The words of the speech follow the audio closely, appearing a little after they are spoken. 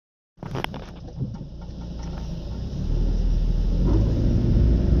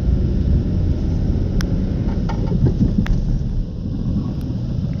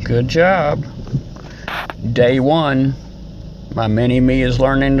Good job. Day one, my mini-me is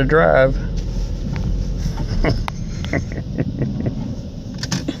learning to drive.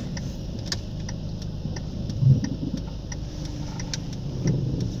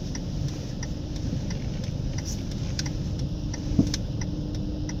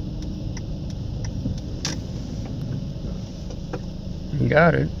 You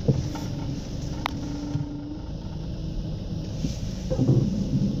got it.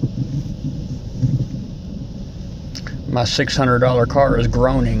 My $600 car is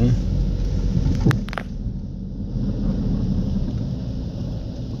groaning.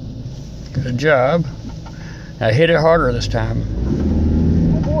 Good job. Now hit it harder this time.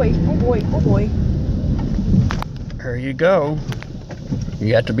 Oh boy, oh boy, oh boy. There you go.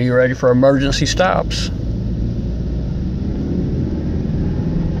 You have to be ready for emergency stops.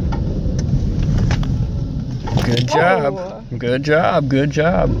 Good job. Oh. Good job. Good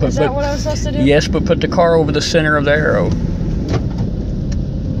job. Is that what I was supposed to do? Yes, but put the car over the center of the arrow.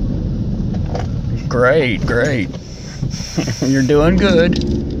 Great, great. You're doing good.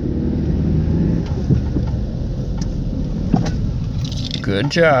 Good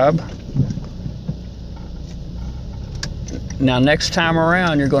job. Now next time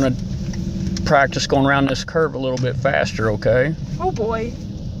around, you're going to practice going around this curve a little bit faster, okay? Oh boy.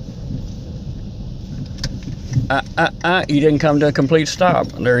 You didn't come to a complete stop.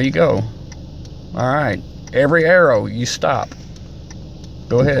 There you go. All right. Every arrow, you stop.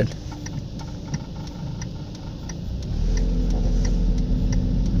 Go ahead.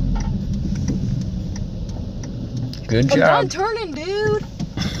 Good job. I'm done turning, dude.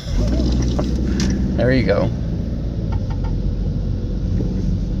 There you go.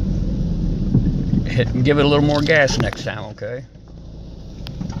 Give it a little more gas next time, okay?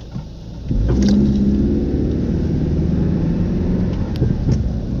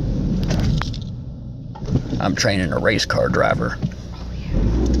 I'm training a race car driver. Oh, yeah.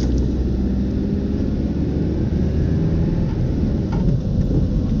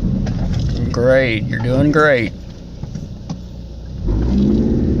 Great, you're doing great.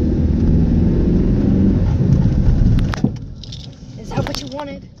 Is that what you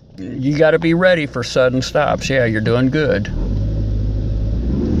wanted? You got to be ready for sudden stops. Yeah, you're doing good.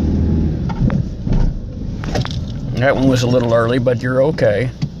 That one was a little early, but you're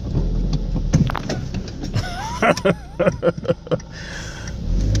okay.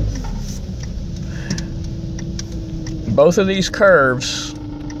 Both of these curves,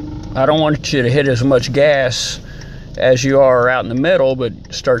 I don't want you to hit as much gas as you are out in the middle, but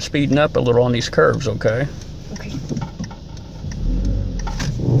start speeding up a little on these curves, okay? Okay.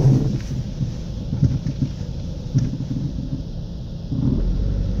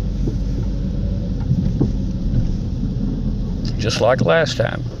 Just like last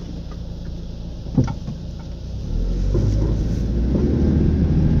time.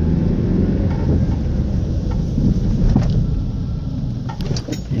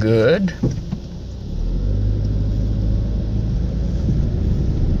 Good.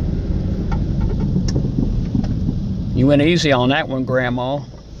 You went easy on that one, Grandma.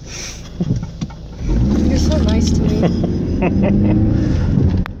 You're so nice to me.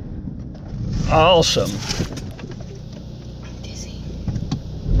 Awesome. I'm dizzy.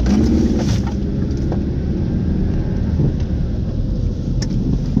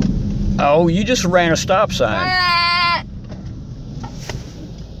 Oh, you just ran a stop sign.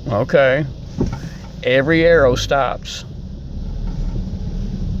 Okay. Every arrow stops.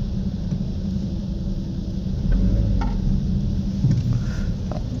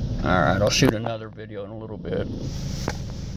 All right, I'll shoot another video in a little bit.